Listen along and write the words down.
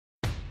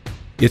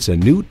It's a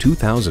new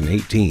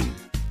 2018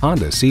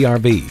 Honda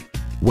CR-V.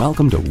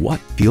 Welcome to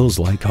what feels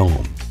like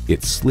home.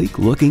 It's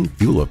sleek-looking,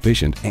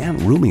 fuel-efficient, and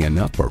roomy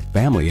enough for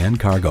family and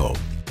cargo.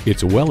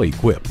 It's well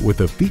equipped with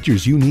the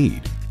features you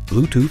need: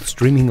 Bluetooth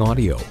streaming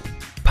audio,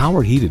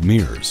 power heated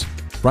mirrors,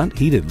 front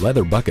heated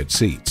leather bucket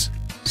seats,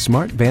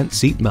 smart vent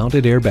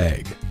seat-mounted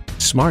airbag,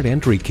 smart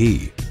entry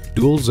key,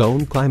 dual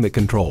zone climate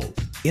control,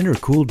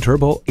 intercooled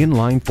turbo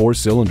inline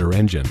 4-cylinder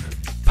engine,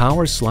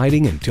 power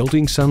sliding and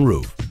tilting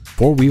sunroof,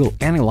 4-wheel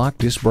anti-lock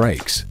disc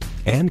brakes,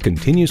 and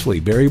continuously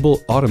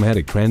variable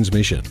automatic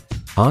transmission.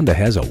 Honda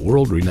has a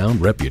world-renowned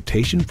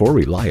reputation for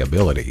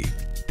reliability.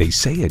 They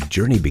say a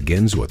journey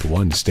begins with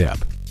one step.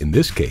 In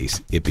this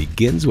case, it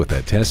begins with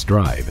a test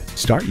drive.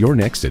 Start your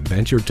next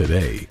adventure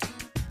today.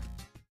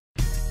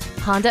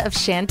 Honda of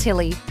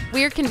Chantilly.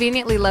 We are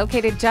conveniently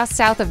located just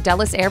south of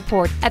Dulles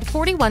Airport at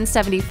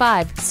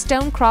 4175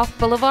 Stonecroft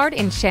Boulevard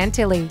in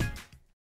Chantilly.